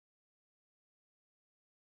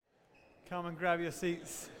Come and grab your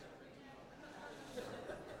seats.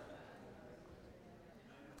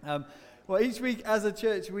 Well, each week as a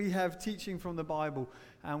church, we have teaching from the Bible,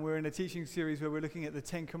 and we're in a teaching series where we're looking at the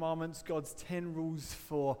 10 Commandments, God's 10 rules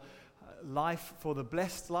for life, for the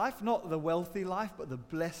blessed life, not the wealthy life, but the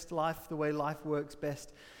blessed life, the way life works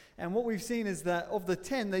best. And what we've seen is that of the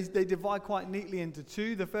 10, they divide quite neatly into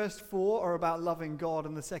two. The first 4 are about loving God,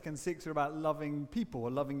 and the second 6 are about loving people,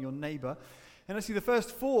 or loving your neighbor. And actually, the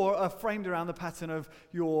first 4 are framed around the pattern of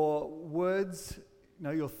your words,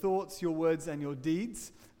 your thoughts, your words, and your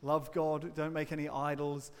deeds. Love God, don't make any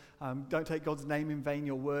idols, don't take God's name in vain,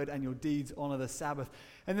 your word and your deeds honor the Sabbath.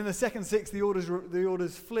 And then the second 6, the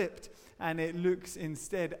order's flipped, and it looks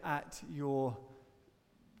instead at your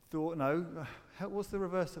thought. What's the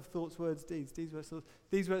reverse of thoughts, words, deeds? Deeds, words, thoughts.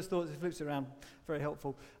 Deeds, words, thoughts. It flips around. Very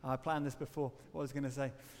helpful. I planned this before. What I was going to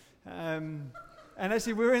say. And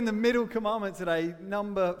actually, we're in the middle commandment today,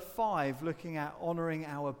 number 5, looking at honoring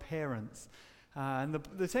our parents. And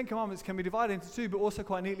the 10 Commandments can be divided into 2, but also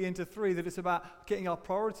quite neatly into 3, that it's about getting our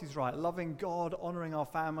priorities right, loving God, honoring our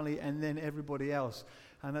family, and then everybody else.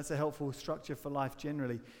 And that's a helpful structure for life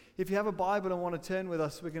generally. If you have a Bible and want to turn with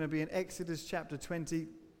us, we're going to be in Exodus chapter 20.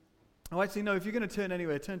 Oh, actually, no, if you're going to turn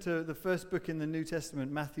anywhere, turn to the first book in the New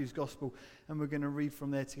Testament, Matthew's Gospel, and we're going to read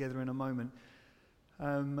from there together in a moment.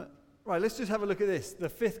 Right, let's just have a look at this. The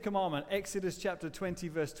 5th commandment, Exodus chapter 20,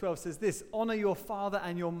 verse 12 says this: "Honor your father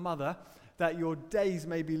and your mother, that your days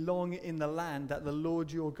may be long in the land that the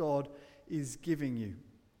Lord your God is giving you."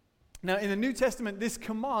 Now, in the New Testament, this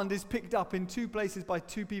command is picked up in 2 places by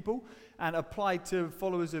 2 people and applied to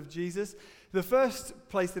followers of Jesus. The first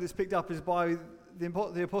place that it's picked up is by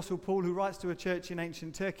the Apostle Paul, who writes to a church in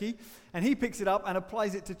ancient Turkey, and he picks it up and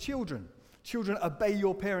applies it to children. "Children, obey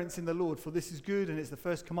your parents in the Lord, for this is good, and it's the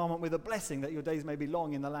first commandment with a blessing, that your days may be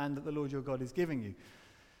long in the land that the Lord your God is giving you."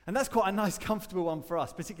 And that's quite a nice, comfortable one for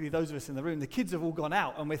us, particularly those of us in the room. The kids have all gone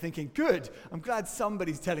out, and we're thinking, good, I'm glad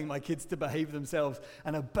somebody's telling my kids to behave themselves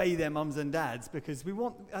and obey their mums and dads, because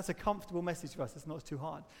that's a comfortable message for us. It's not too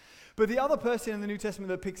hard. But the other person in the New Testament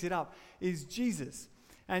that picks it up is Jesus.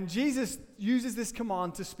 And Jesus uses this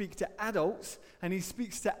command to speak to adults, and he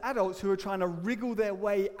speaks to adults who are trying to wriggle their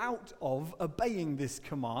way out of obeying this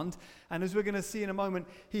command. And as we're going to see in a moment,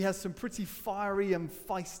 he has some pretty fiery and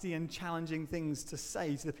feisty and challenging things to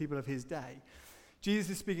say to the people of his day.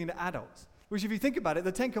 Jesus is speaking to adults, which, if you think about it,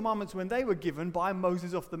 the 10 Commandments, when they were given by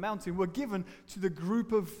Moses off the mountain, were given to the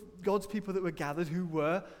group of God's people that were gathered, who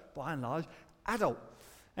were, by and large, adult.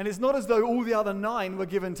 And it's not as though all the other 9 were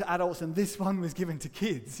given to adults and this one was given to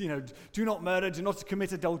kids. Do not murder, do not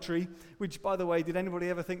commit adultery. Which, by the way, did anybody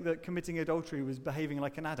ever think that committing adultery was behaving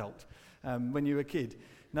like an adult when you were a kid?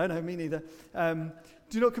 No, me neither.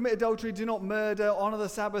 Do not commit adultery, do not murder, honor the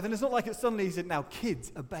Sabbath. And it's not like it suddenly said, now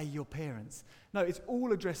kids, obey your parents. No, it's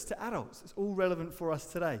all addressed to adults. It's all relevant for us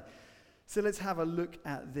today. So let's have a look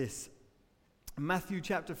at this. Matthew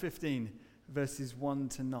chapter 15, verses 1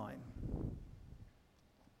 to 9.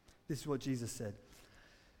 This is what Jesus said.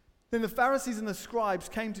 "Then the Pharisees and the scribes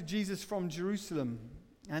came to Jesus from Jerusalem,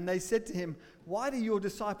 and they said to him, 'Why do your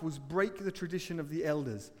disciples break the tradition of the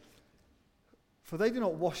elders? For they do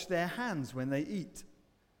not wash their hands when they eat.'"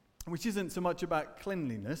 Which isn't so much about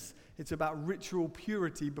cleanliness, it's about ritual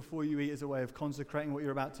purity before you eat as a way of consecrating what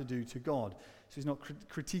you're about to do to God. So he's not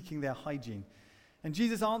critiquing their hygiene. And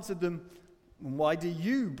Jesus answered them, "Why do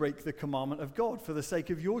you break the commandment of God for the sake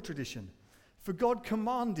of your tradition? For God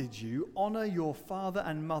commanded you, honor your father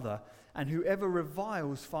and mother, and whoever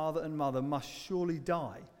reviles father and mother must surely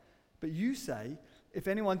die. But you say, if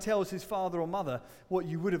anyone tells his father or mother, what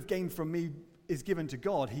you would have gained from me is given to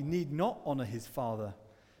God, he need not honor his father.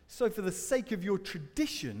 So for the sake of your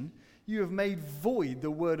tradition, you have made void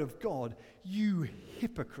the word of God, you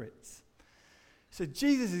hypocrites." So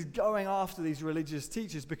Jesus is going after these religious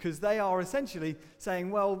teachers because they are essentially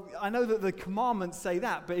saying, well, I know that the commandments say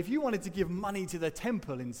that, but if you wanted to give money to the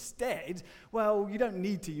temple instead, well, you don't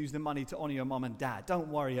need to use the money to honor your mum and dad. Don't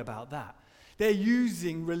worry about that. They're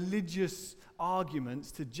using religious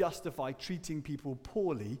arguments to justify treating people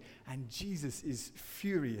poorly, and Jesus is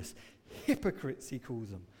furious. Hypocrites, he calls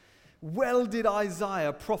them. "Well did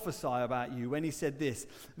Isaiah prophesy about you when he said this,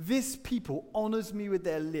 'This people honors me with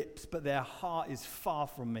their lips, but their heart is far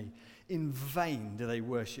from me. In vain do they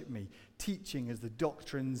worship me, teaching as the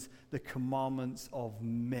doctrines, the commandments of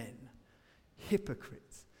men.'"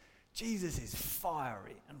 Hypocrites. Jesus is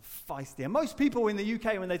fiery and feisty. And most people in the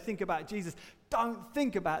UK, when they think about Jesus, don't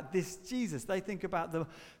think about this Jesus. They think about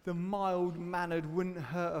the mild-mannered, wouldn't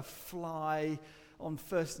hurt a fly, on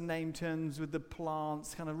first name terms with the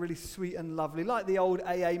plants, kind of really sweet and lovely, like the old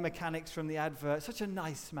AA mechanics from the advert. Such a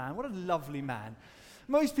nice man. What a lovely man.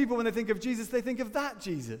 Most people, when they think of Jesus, they think of that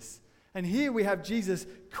Jesus. And here we have Jesus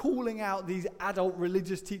calling out these adult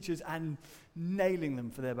religious teachers and nailing them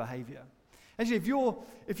for their behavior. Actually,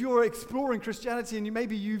 if you're exploring Christianity and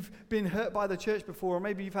maybe you've been hurt by the church before, or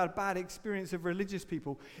maybe you've had a bad experience of religious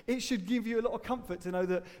people, it should give you a lot of comfort to know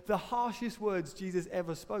that the harshest words Jesus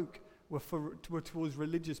ever spoke were towards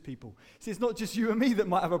religious people. See, it's not just you and me that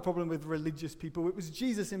might have a problem with religious people. It was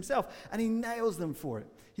Jesus himself, and he nails them for it.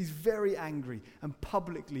 He's very angry, and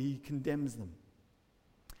publicly he condemns them.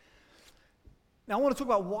 Now, I want to talk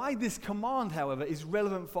about why this command, however, is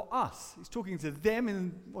relevant for us. He's talking to them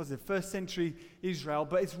in, first century Israel,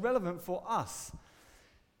 but it's relevant for us.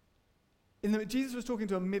 Jesus was talking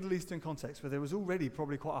to a Middle Eastern context where there was already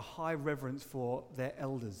probably quite a high reverence for their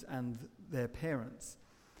elders and their parents.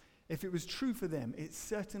 If it was true for them, it's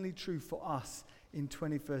certainly true for us in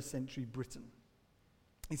 21st century Britain.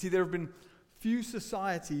 You see, there have been few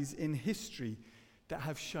societies in history that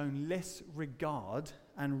have shown less regard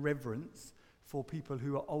and reverence for people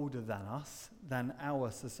who are older than us, than our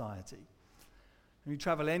society. When you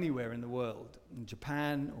travel anywhere in the world, in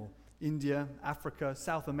Japan or India, Africa,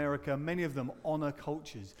 South America, many of them honor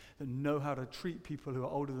cultures that know how to treat people who are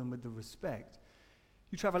older than with the respect.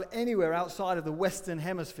 You travel anywhere outside of the Western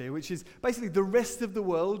Hemisphere, which is basically the rest of the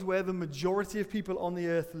world where the majority of people on the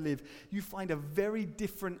earth live, you find a very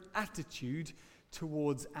different attitude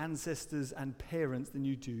towards ancestors and parents than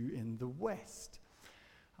you do in the West.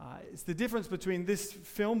 It's the difference between this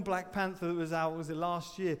film, Black Panther, that was out, was it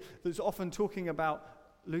last year, that's often talking about,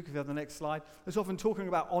 Luke, if you have the next slide, that's often talking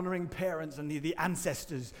about honoring parents and the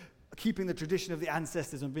ancestors, keeping the tradition of the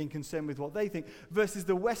ancestors and being concerned with what they think, versus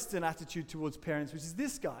the Western attitude towards parents, which is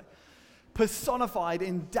this guy, personified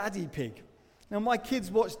in Daddy Pig. Now, my kids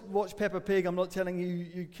watch Peppa Pig. I'm not telling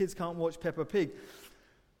you kids can't watch Peppa Pig.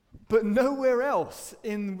 But nowhere else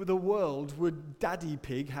in the world would Daddy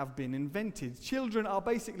Pig have been invented. Children are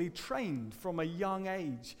basically trained from a young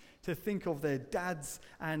age to think of their dads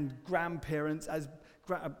and grandparents, as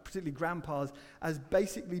particularly grandpas, as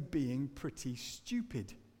basically being pretty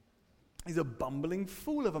stupid. He's a bumbling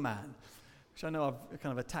fool of a man, which I know I've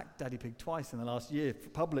kind of attacked Daddy Pig twice in the last year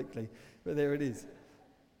publicly, but there it is.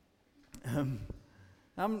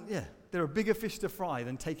 There are bigger fish to fry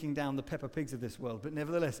than taking down the Peppa Pigs of this world, but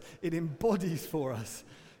nevertheless, it embodies for us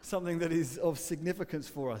something that is of significance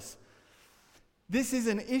for us. This is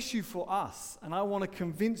an issue for us, and I want to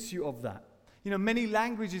convince you of that. You know, many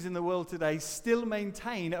languages in the world today still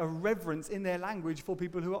maintain a reverence in their language for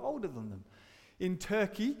people who are older than them. In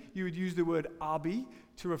Turkey, you would use the word abi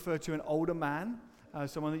to refer to an older man,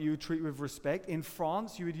 someone that you would treat with respect. In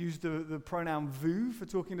France, you would use the pronoun vous for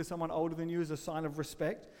talking to someone older than you as a sign of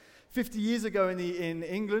respect. 50 years ago in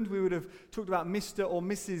England, we would have talked about Mr. or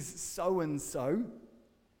Mrs. So-and-so,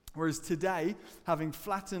 whereas today, having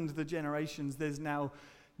flattened the generations, there's now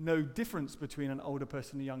no difference between an older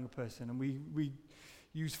person and a younger person, and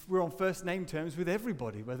we're on first name terms with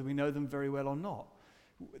everybody, whether we know them very well or not.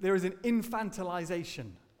 There is an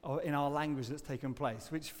infantilization in our language that's taken place,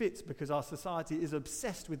 which fits because our society is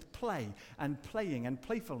obsessed with play and playing and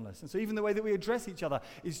playfulness. And so even the way that we address each other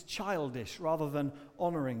is childish rather than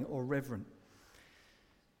honoring or reverent.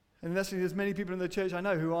 And actually, there's many people in the church I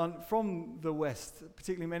know who aren't from the West,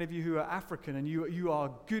 particularly many of you who are African, and you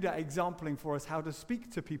are good at exempling for us how to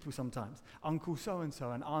speak to people sometimes. Uncle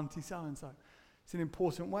so-and-so and Auntie so-and-so. It's an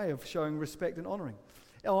important way of showing respect and honoring.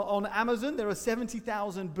 On Amazon, there are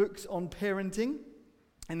 70,000 books on parenting,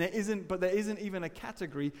 and there isn't even a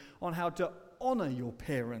category on how to honor your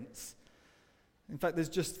parents. In fact, there's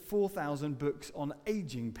just 4,000 books on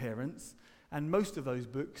aging parents, and most of those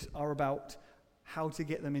books are about how to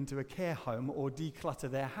get them into a care home or declutter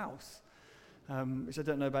their house, which I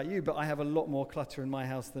don't know about you, but I have a lot more clutter in my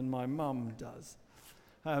house than my mum does.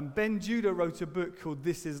 Ben Judah wrote a book called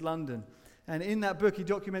This is London. And in that book, he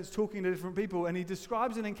documents talking to different people, and he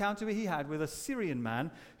describes an encounter he had with a Syrian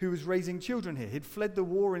man who was raising children here. He'd fled the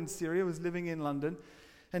war in Syria, was living in London,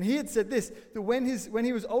 and he had said this, that when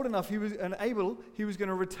he was old enough, he was going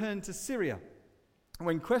to return to Syria. And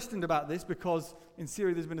when questioned about this, because in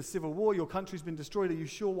Syria there's been a civil war, your country's been destroyed, are you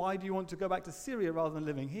sure? Why do you want to go back to Syria rather than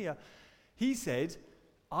living here? He said,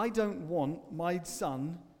 I don't want my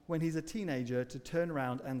son, when he's a teenager, to turn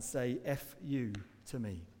around and say, F you to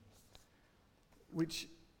me. Which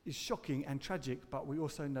is shocking and tragic, but we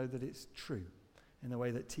also know that it's true in the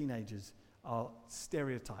way that teenagers are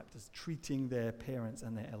stereotyped as treating their parents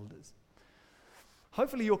and their elders.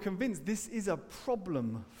 hopefully you're convinced this is a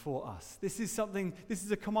problem for us. This is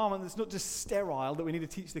a commandment that's not just sterile that we need to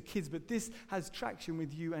teach the kids, but this has traction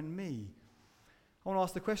with you and me. I want to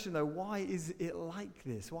ask the question though, why is it like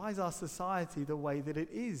this? Why is our society the way that it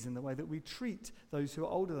is, in the way that we treat those who are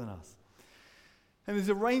older than us? And there's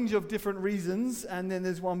a range of different reasons, and then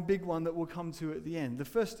there's one big one that we'll come to at the end. The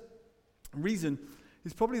first reason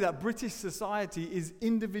is probably that British society is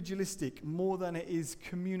individualistic more than it is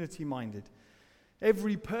community-minded.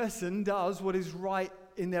 Every person does what is right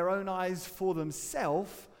in their own eyes for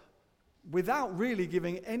themselves without really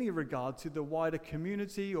giving any regard to the wider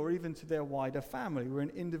community or even to their wider family. We're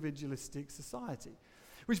an individualistic society,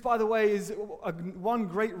 which, by the way, is one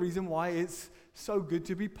great reason why it's so good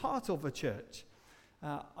to be part of a church.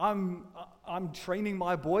 I'm training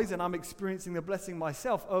my boys, and I'm experiencing the blessing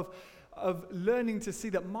myself of learning to see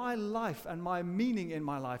that my life and my meaning in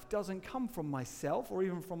my life doesn't come from myself or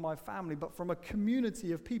even from my family, but from a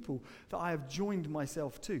community of people that I have joined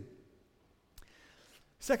myself to.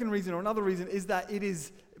 Second reason, or another reason, is that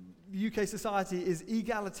UK society is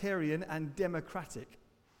egalitarian and democratic.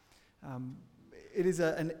 It is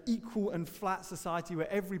an equal and flat society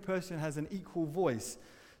where every person has an equal voice.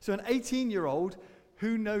 So an 18-year-old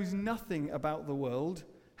who knows nothing about the world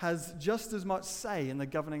has just as much say in the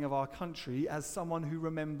governing of our country as someone who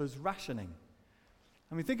remembers rationing.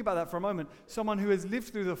 I mean, think about that for a moment. Someone who has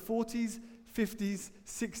lived through the 40s, 50s,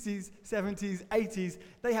 60s, 70s, 80s,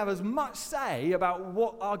 they have as much say about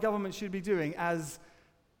what our government should be doing as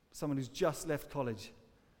someone who's just left college.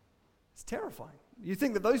 It's terrifying. You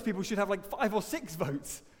think that those people should have like 5 or 6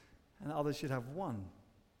 votes, and others should have 1.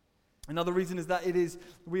 Another reason is that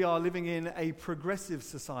we are living in a progressive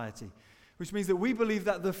society, which means that we believe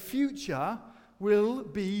that the future will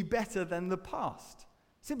be better than the past.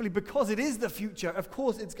 Simply because it is the future, of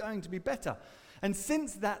course it's going to be better. And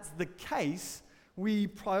since that's the case, we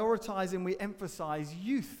prioritize and we emphasize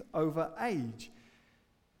youth over age.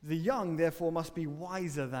 The young, therefore, must be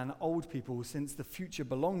wiser than old people, since the future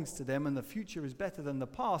belongs to them and the future is better than the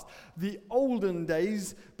past. The olden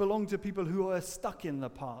days belong to people who are stuck in the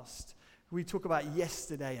past. We talk about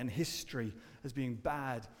yesterday and history as being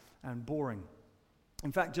bad and boring.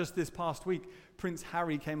 In fact, just this past week, Prince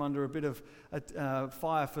Harry came under a bit of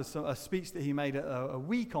fire for a speech that he made at a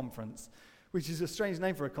WE conference, which is a strange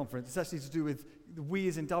name for a conference. It's actually to do with we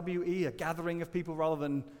as in WE, a gathering of people rather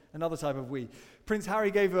than another type of we. Prince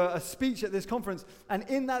Harry gave a speech at this conference, and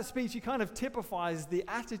in that speech he kind of typifies the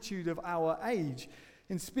attitude of our age.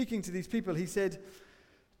 In speaking to these people, he said,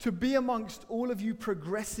 "To be amongst all of you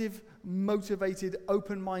progressive, motivated,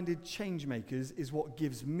 open-minded change makers is what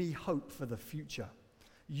gives me hope for the future.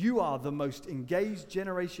 You are the most engaged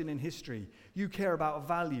generation in history. You care about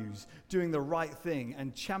values, doing the right thing,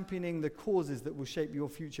 and championing the causes that will shape your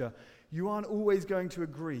future. You aren't always going to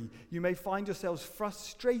agree. You may find yourselves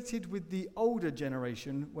frustrated with the older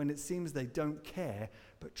generation when it seems they don't care,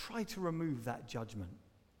 but try to remove that judgment."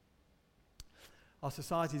 Our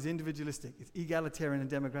society is individualistic, it's egalitarian and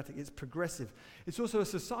democratic, it's progressive. It's also a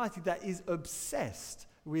society that is obsessed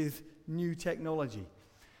with new technology.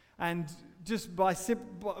 And just by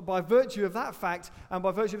virtue of that fact, and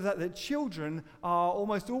by virtue of that children are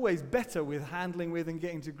almost always better with handling with and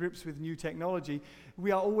getting to grips with new technology,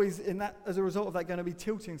 we are always, as a result of that, going to be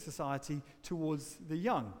tilting society towards the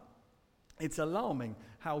young. It's alarming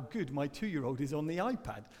how good my 2-year-old is on the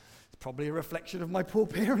iPad. It's probably a reflection of my poor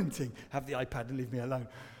parenting. Have the iPad and leave me alone.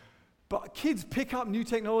 But kids pick up new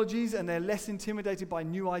technologies and they're less intimidated by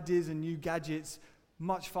new ideas and new gadgets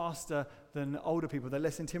much faster than older people. They're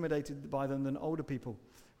less intimidated by them than older people,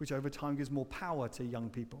 which over time gives more power to young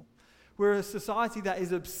people. We're a society that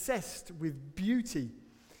is obsessed with beauty,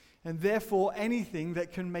 and therefore anything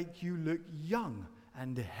that can make you look young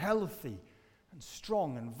and healthy and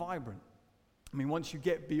strong and vibrant. I mean, once you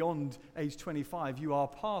get beyond age 25, you are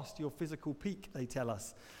past your physical peak, they tell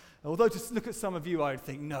us. Although to look at some of you, I would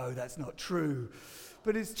think, no, that's not true.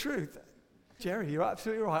 But it's true. Jerry, you're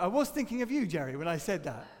absolutely right. I was thinking of you, Jerry, when I said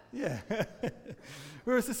that. Yeah.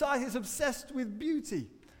 We're a society that's obsessed with beauty.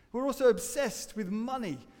 We're also obsessed with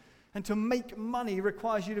money. And to make money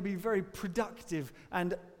requires you to be very productive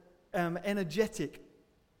and energetic.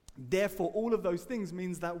 Therefore, all of those things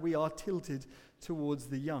means that we are tilted towards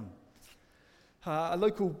the young. A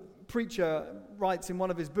local preacher writes in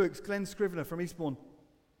one of his books, Glenn Scrivener from Eastbourne,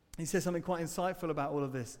 he says something quite insightful about all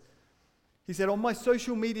of this. He said, "On my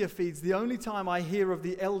social media feeds, the only time I hear of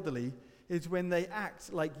the elderly is when they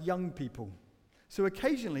act like young people. So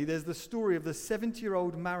occasionally there's the story of the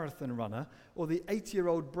 70-year-old marathon runner or the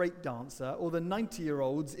 80-year-old break dancer or the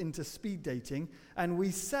 90-year-olds into speed dating, and we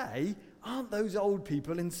say, aren't those old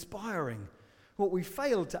people inspiring? What we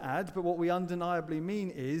fail to add, but what we undeniably mean,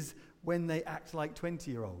 is when they act like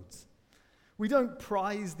 20-year-olds. We don't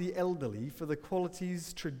prize the elderly for the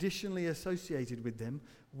qualities traditionally associated with them,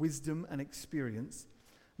 wisdom and experience.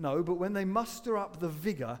 No, but when they muster up the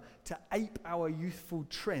vigor to ape our youthful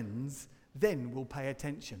trends, then we'll pay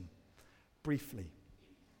attention. Briefly.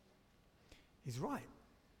 He's right.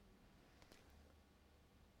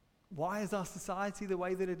 Why is our society the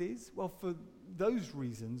way that it is? Well, for those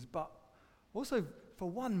reasons, but also for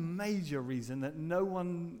one major reason that no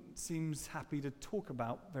one seems happy to talk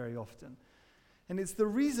about very often. And it's the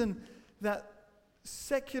reason that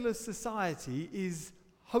secular society is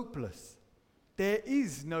hopeless. There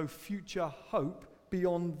is no future hope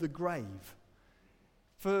beyond the grave.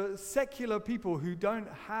 For secular people who don't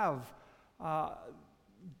know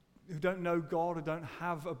God, or don't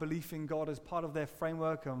have a belief in God as part of their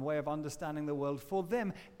framework and way of understanding the world, for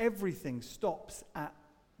them, everything stops at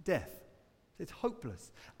death. It's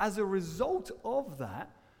hopeless. As a result of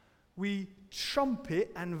that, we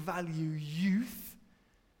trumpet and value youth.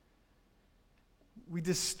 We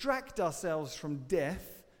distract ourselves from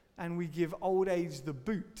death, and we give old age the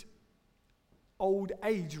boot. Old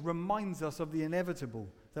age reminds us of the inevitable,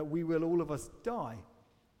 that we will all of us die.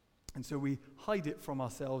 And so we hide it from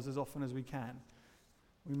ourselves as often as we can.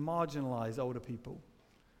 We marginalize older people.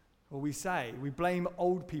 Or we blame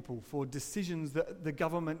old people for decisions that the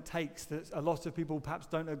government takes that a lot of people perhaps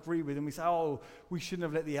don't agree with. And we say, oh, we shouldn't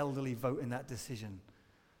have let the elderly vote in that decision.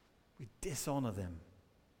 We dishonor them.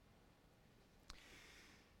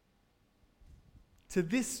 To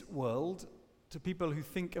this world, to people who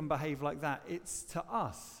think and behave like that, it's to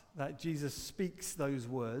us that Jesus speaks those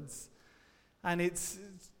words. And it's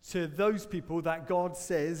to those people that God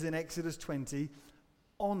says in Exodus 20,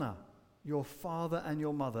 honor your father and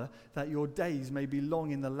your mother, that your days may be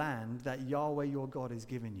long in the land that Yahweh your God has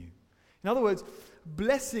given you. In other words,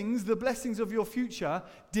 the blessings of your future,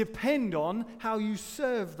 depend on how you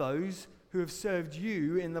serve those who have served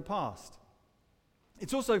you in the past.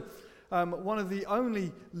 It's also one of the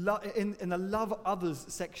only, in the love others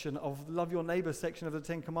section of love your neighbor section of the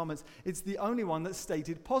Ten Commandments, it's the only one that's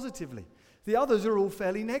stated positively. The others are all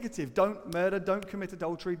fairly negative. Don't murder, don't commit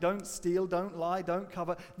adultery, don't steal, don't lie, don't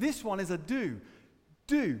cover. This one is a do.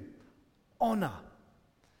 Do. Honor.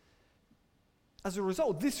 As a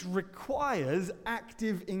result, this requires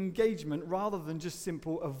active engagement rather than just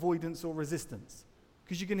simple avoidance or resistance.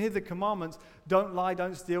 Because you can hear the commandments, don't lie,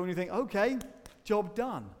 don't steal, and you think, okay, job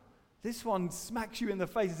done. This one smacks you in the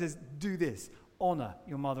face and says, do this. Honor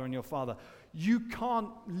your mother and your father. You can't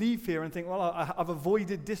leave here and think, well, I've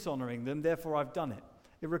avoided dishonoring them, therefore I've done it.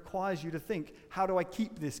 It requires you to think, how do I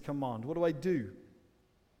keep this command? What do I do?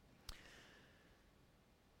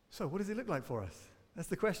 So what does it look like for us? That's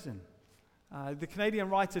the question. The Canadian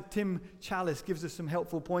writer Tim Challies gives us some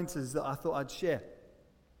helpful pointers that I thought I'd share,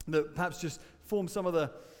 that perhaps just form some of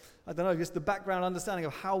the, just the background understanding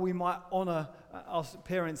of how we might honor our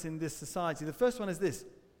parents in this society. The first one is this.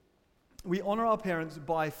 We honor our parents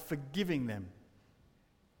by forgiving them.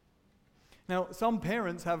 Now, some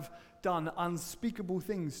parents have done unspeakable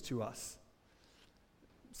things to us.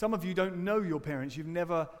 Some of you don't know your parents. You've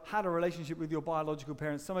never had a relationship with your biological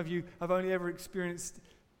parents. Some of you have only ever experienced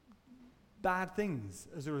bad things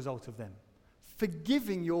as a result of them.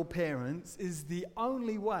 Forgiving your parents is the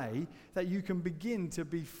only way that you can begin to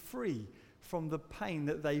be free from the pain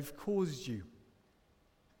that they've caused you.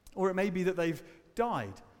 Or it may be that they've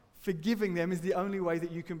died. Forgiving them is the only way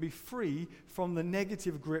that you can be free from the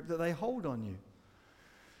negative grip that they hold on you.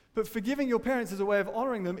 But forgiving your parents as a way of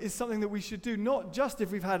honoring them is something that we should do, not just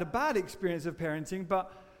if we've had a bad experience of parenting,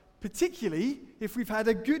 but particularly if we've had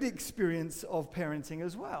a good experience of parenting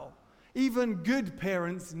as well. Even good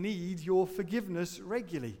parents need your forgiveness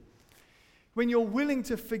regularly. When you're willing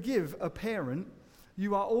to forgive a parent,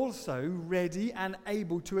 you are also ready and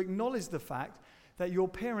able to acknowledge the fact that your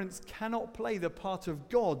parents cannot play the part of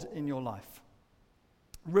God in your life.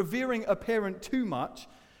 Revering a parent too much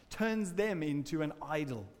turns them into an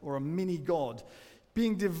idol or a mini god.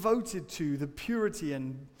 Being devoted to the purity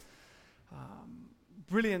and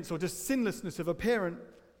brilliance or just sinlessness of a parent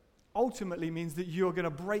ultimately means that you're going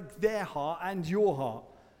to break their heart and your heart.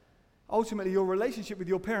 Ultimately, your relationship with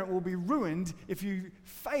your parent will be ruined if you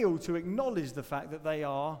fail to acknowledge the fact that they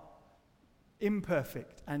are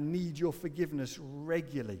imperfect and need your forgiveness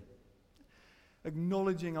regularly.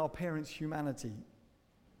 Acknowledging our parents' humanity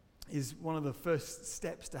is one of the first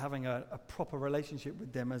steps to having a proper relationship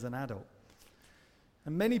with them as an adult.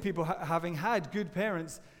 And many people, having had good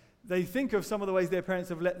parents, they think of some of the ways their parents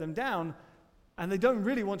have let them down, and they don't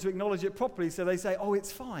really want to acknowledge it properly, so they say, oh,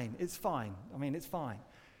 it's fine. I mean, it's fine.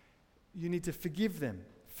 you need to forgive them.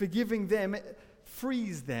 Forgiving them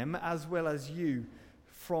frees them, as well as you,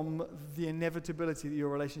 from the inevitability that your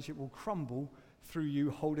relationship will crumble through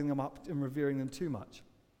you holding them up and revering them too much.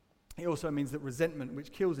 It also means that resentment,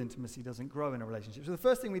 which kills intimacy, doesn't grow in a relationship. So the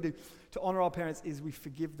first thing we do to honor our parents is we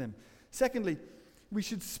forgive them. Secondly, we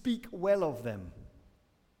should speak well of them.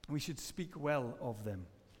 We should speak well of them.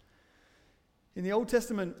 In the Old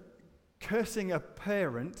Testament, cursing a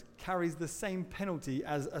parent carries the same penalty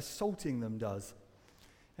as assaulting them does.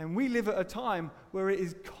 And we live at a time where it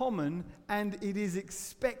is common and it is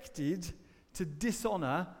expected to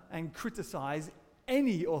dishonor and criticize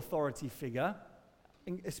any authority figure,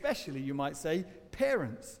 especially, you might say,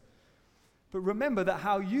 parents. But remember that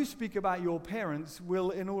how you speak about your parents will,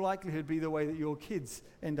 in all likelihood, be the way that your kids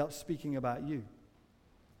end up speaking about you.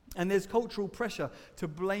 And there's cultural pressure to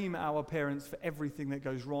blame our parents for everything that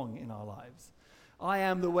goes wrong in our lives. I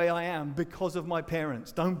am the way I am because of my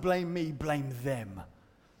parents. Don't blame me, blame them.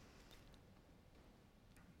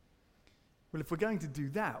 Well, if we're going to do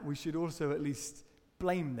that, we should also at least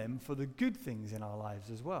blame them for the good things in our lives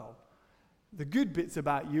as well. The good bits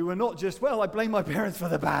about you are not just, well, I blame my parents for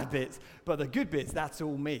the bad bits, but the good bits, that's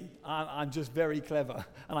all me. I'm just very clever,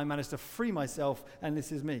 and I managed to free myself, and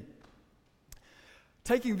this is me.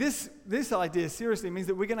 Taking this idea seriously means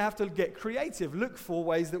that we're going to have to get creative, look for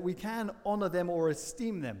ways that we can honor them or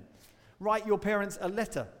esteem them. Write your parents a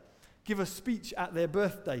letter. Give a speech at their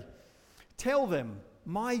birthday. Tell them,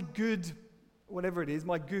 my good, whatever it is,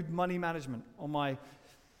 my good money management, or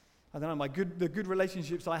the good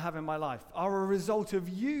relationships I have in my life are a result of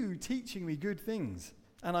you teaching me good things,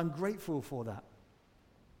 and I'm grateful for that.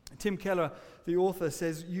 Tim Keller, the author,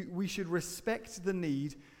 says we should respect the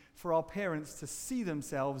need for our parents to see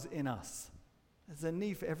themselves in us. There's a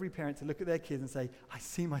need for every parent to look at their kids and say, I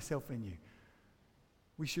see myself in you.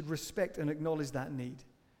 We should respect and acknowledge that need,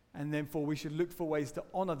 and therefore we should look for ways to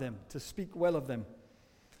honor them, to speak well of them,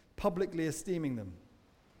 publicly esteeming them.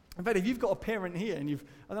 In fact, if you've got a parent here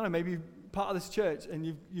and maybe you're part of this church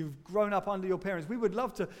and you've grown up under your parents, we would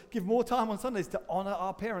love to give more time on Sundays to honor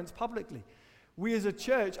our parents publicly. We as a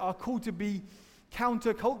church are called to be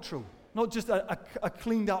countercultural, not just a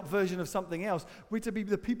cleaned up version of something else. We're to be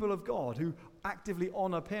the people of God who actively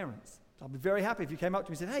honor parents. So I'd be very happy if you came up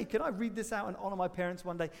to me and said, hey, can I read this out and honor my parents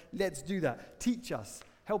one day? Let's do that. Teach us.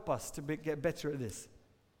 Help us to get better at this.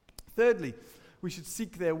 Thirdly, we should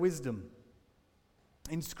seek their wisdom.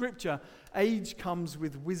 In Scripture, age comes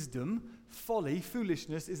with wisdom. Folly,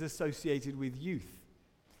 foolishness, is associated with youth.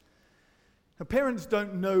 Now, parents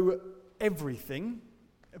don't know everything,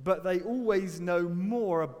 but they always know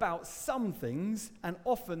more about some things, and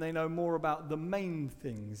often they know more about the main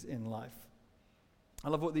things in life. I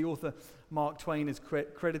love what the author Mark Twain is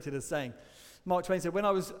credited as saying. Mark Twain said, when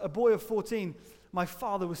I was a boy of 14, my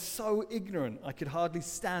father was so ignorant I could hardly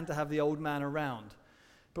stand to have the old man around.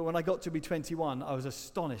 But when I got to be 21, I was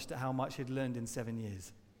astonished at how much he'd learned in 7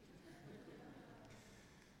 years.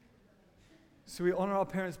 So we honor our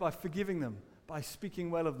parents by forgiving them, by speaking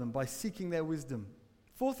well of them, by seeking their wisdom.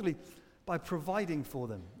 Fourthly, by providing for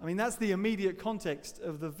them. I mean, that's the immediate context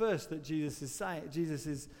of the verse that Jesus is saying.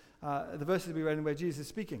 The verses we read where Jesus is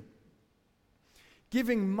speaking.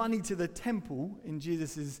 Giving money to the temple in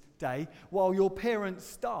Jesus' day while your parents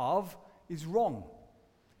starve is wrong.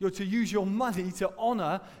 You're to use your money to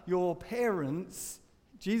honor your parents,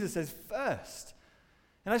 Jesus says, first.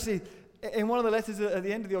 And actually, in one of the letters at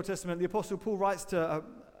the end of the Old Testament, the Apostle Paul writes to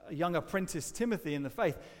a young apprentice, Timothy, in the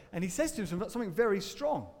faith, and he says to him something very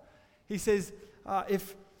strong. He says,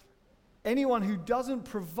 if anyone who doesn't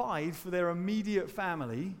provide for their immediate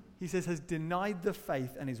family, he says, has denied the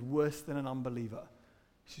faith and is worse than an unbeliever.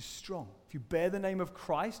 This is strong. If you bear the name of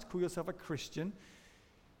Christ, call yourself a Christian,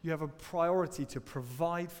 you have a priority to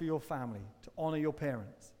provide for your family, to honor your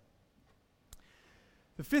parents.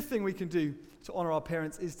 The fifth thing we can do to honor our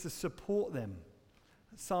parents is to support them.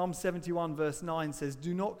 Psalm 71 verse 9 says,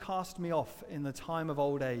 do not cast me off in the time of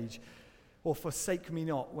old age, or forsake me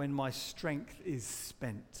not when my strength is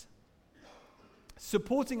spent.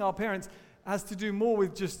 Supporting our parents has to do more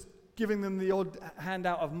with just giving them the odd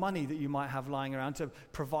handout of money that you might have lying around to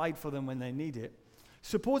provide for them when they need it.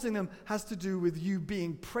 Supporting them has to do with you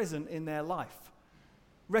being present in their life,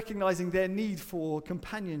 recognizing their need for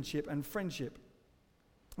companionship and friendship.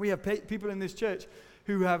 We have people in this church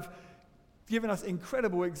who have given us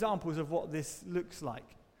incredible examples of what this looks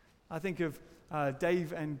like. I think of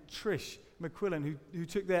Dave and Trish McQuillan, who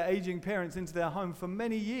took their aging parents into their home for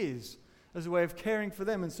many years as a way of caring for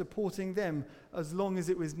them and supporting them as long as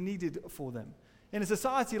it was needed for them. In a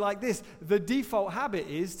society like this, the default habit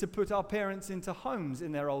is to put our parents into homes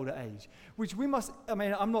in their older age, which we must,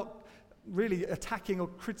 I'm not really attacking or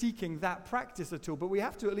critiquing that practice at all, but we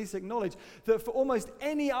have to at least acknowledge that for almost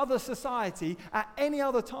any other society, at any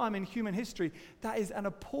other time in human history, that is an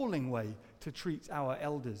appalling way to treat our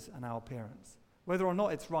elders and our parents. Whether or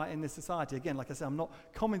not it's right in this society. Again, like I said, I'm not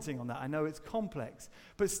commenting on that. I know it's complex.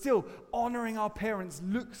 But still, honoring our parents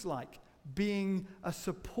looks like being a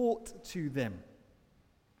support to them,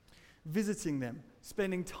 visiting them,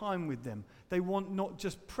 spending time with them. They want not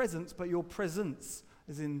just presence, but your presence,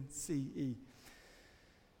 as in CE.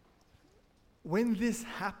 When this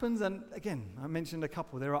happens, and again, I mentioned a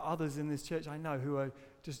couple, there are others in this church I know who are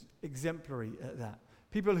just exemplary at that.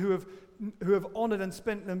 People who have honored and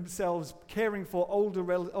spent themselves caring for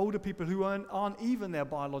older people who aren't even their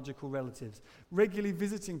biological relatives, regularly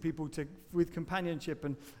visiting people with companionship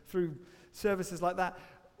and through services like that.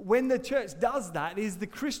 When the church does that, it is the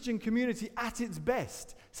Christian community at its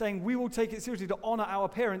best, saying we will take it seriously to honor our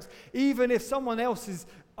parents. Even if someone else is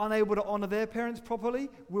unable to honor their parents properly,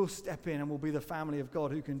 we'll step in and we'll be the family of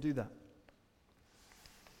God who can do that.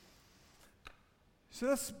 So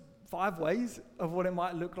that's 5 ways of what it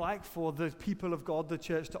might look like for the people of God, the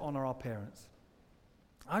church, to honor our parents.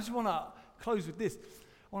 I just want to close with this.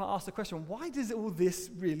 I want to ask the question, why does all this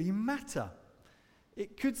really matter?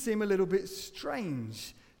 It could seem a little bit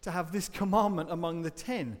strange to have this commandment among the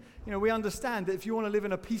 10. You know, we understand that if you want to live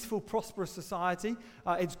in a peaceful, prosperous society,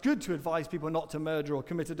 it's good to advise people not to murder or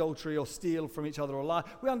commit adultery or steal from each other or lie.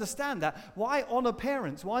 We understand that. Why honor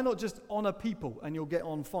parents? Why not just honor people and you'll get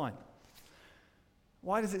on fine?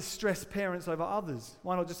 Why does it stress parents over others?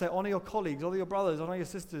 Why not just say, honor your colleagues, honor your brothers, honor your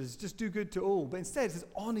sisters, just do good to all? But instead it says,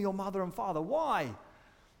 honor your mother and father. Why?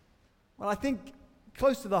 Well, I think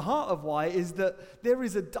close to the heart of why is that there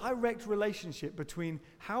is a direct relationship between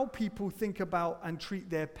how people think about and treat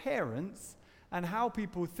their parents and how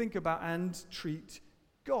people think about and treat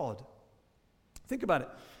God. Think about it.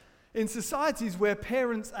 In societies where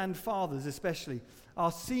parents and fathers especially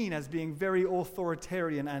are seen as being very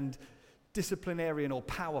authoritarian and disciplinarian or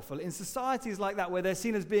powerful, in societies like that where they're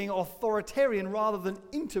seen as being authoritarian rather than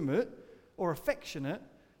intimate or affectionate,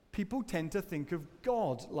 people tend to think of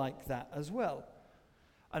God like that as well.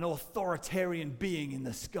 An authoritarian being in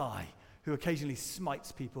the sky who occasionally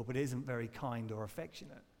smites people but isn't very kind or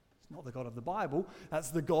affectionate. It's not the God of the Bible.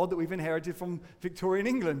 That's the God that we've inherited from Victorian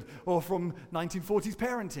England or from 1940s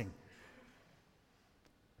parenting.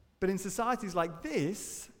 But in societies like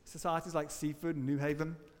this, societies like Seaford, New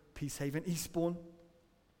Haven, Peacehaven, Eastbourne,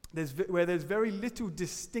 where there's very little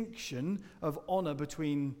distinction of honor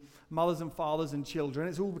between mothers and fathers and children.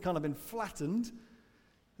 It's all kind of been flattened.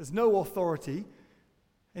 There's no authority.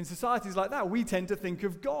 In societies like that, we tend to think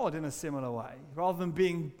of God in a similar way. Rather than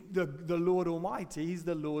being the Lord Almighty, He's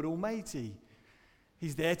the Lord Almighty.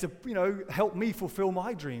 He's there to, help me fulfill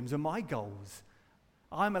my dreams and my goals.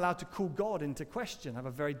 I'm allowed to call God into question. I have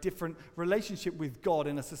a very different relationship with God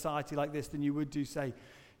in a society like this than you would do, say,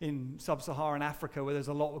 in sub-Saharan Africa, where there's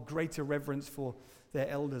a lot of greater reverence for their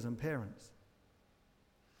elders and parents.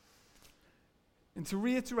 And to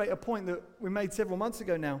reiterate a point that we made several months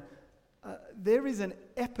ago now, there is an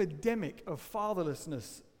epidemic of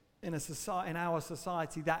fatherlessness in our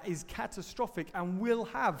society that is catastrophic and will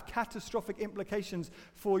have catastrophic implications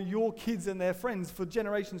for your kids and their friends for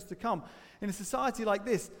generations to come. In a society like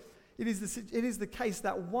this, it is the case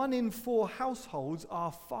that 1 in 4 households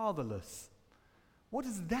are fatherless. What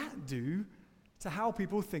does that do to how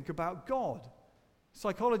people think about God?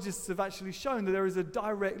 Psychologists have actually shown that there is a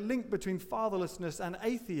direct link between fatherlessness and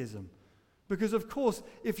atheism. Because, of course,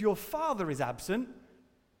 if your father is absent,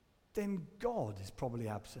 then God is probably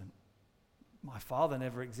absent. My father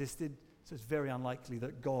never existed, so it's very unlikely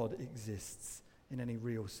that God exists in any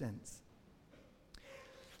real sense.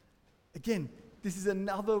 Again, this is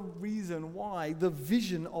another reason why the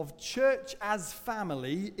vision of church as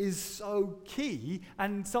family is so key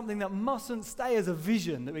and something that mustn't stay as a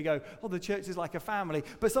vision that we go, the church is like a family,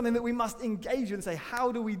 but something that we must engage in and say,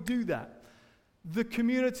 how do we do that? The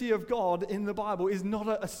community of God in the Bible is not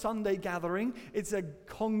a Sunday gathering. It's a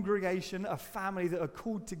congregation, a family that are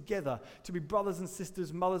called together to be brothers and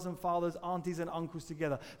sisters, mothers and fathers, aunties and uncles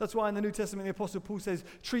together. That's why in the New Testament, the Apostle Paul says,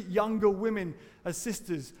 treat younger women as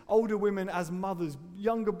sisters, older women as mothers,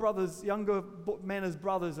 younger men as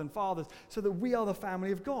brothers and fathers, so that we are the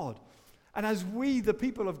family of God. And as we, the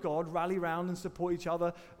people of God, rally around and support each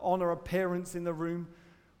other, honor our parents in the room,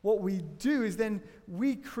 what we do is then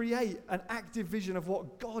we create an active vision of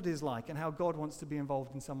what God is like and how God wants to be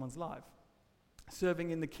involved in someone's life. Serving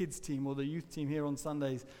in the kids team or the youth team here on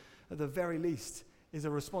Sundays, at the very least, is a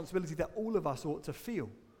responsibility that all of us ought to feel.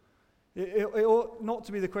 It ought not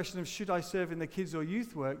to be the question of should I serve in the kids or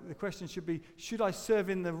youth work. The question should be, should I serve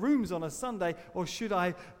in the rooms on a Sunday, or should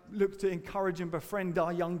I look to encourage and befriend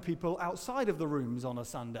our young people outside of the rooms on a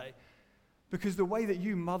Sunday? Because the way that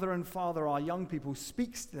you mother and father our young people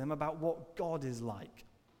speaks to them about what God is like.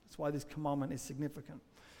 That's why this commandment is significant.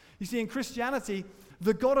 You see, in Christianity,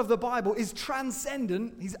 the God of the Bible is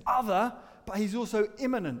transcendent, he's other, but he's also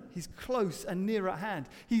immanent. He's close and near at hand.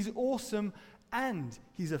 He's awesome and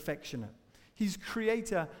he's affectionate. He's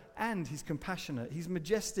creator and he's compassionate. He's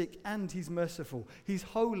majestic and he's merciful. He's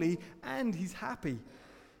holy and he's happy.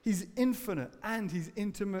 He's infinite and he's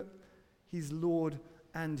intimate. He's Lord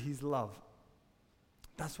and he's love.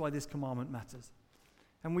 That's why this commandment matters.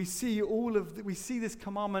 And we see this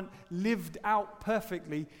commandment lived out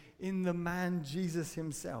perfectly in the man Jesus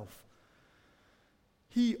himself.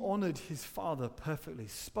 He honored his Father perfectly,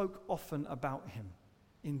 spoke often about him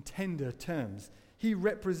in tender terms. He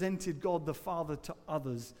represented God the Father to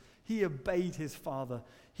others. He obeyed his Father.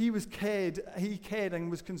 He cared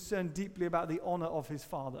and was concerned deeply about the honor of his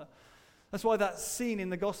Father. That's why that scene in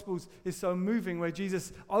the Gospels is so moving, where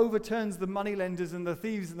Jesus overturns the moneylenders and the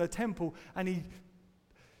thieves in the temple, and he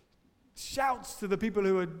shouts to the people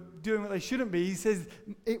who are doing what they shouldn't be. He says,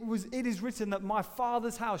 it is written that my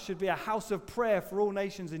Father's house should be a house of prayer for all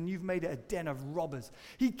nations, and you've made it a den of robbers.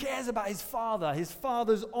 He cares about his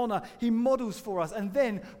Father's honor. He models for us. And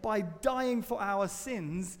then by dying for our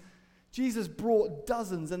sins, Jesus brought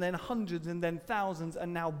dozens and then hundreds and then thousands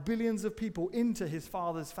and now billions of people into his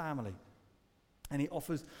Father's family. And he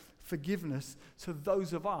offers forgiveness to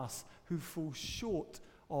those of us who fall short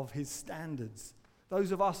of his standards.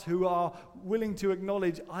 Those of us who are willing to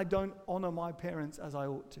acknowledge, I don't honor my parents as I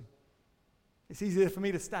ought to. It's easier for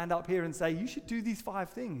me to stand up here and say, you should do these 5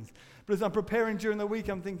 things. But as I'm preparing during the week,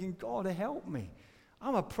 I'm thinking, God, help me.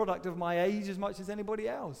 I'm a product of my age as much as anybody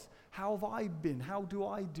else. How have I been? How do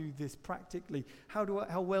I do this practically?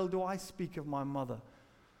 How well do I speak of my mother?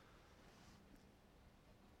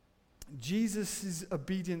 Jesus'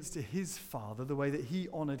 obedience to his Father, the way that he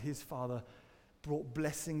honored his Father, brought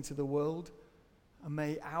blessing to the world. And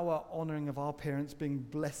may our honoring of our parents bring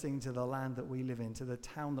blessing to the land that we live in, to the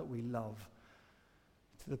town that we love,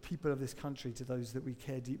 to the people of this country, to those that we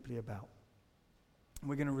care deeply about. And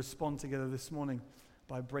we're going to respond together this morning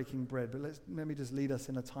by breaking bread. But let me just lead us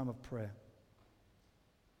in a time of prayer.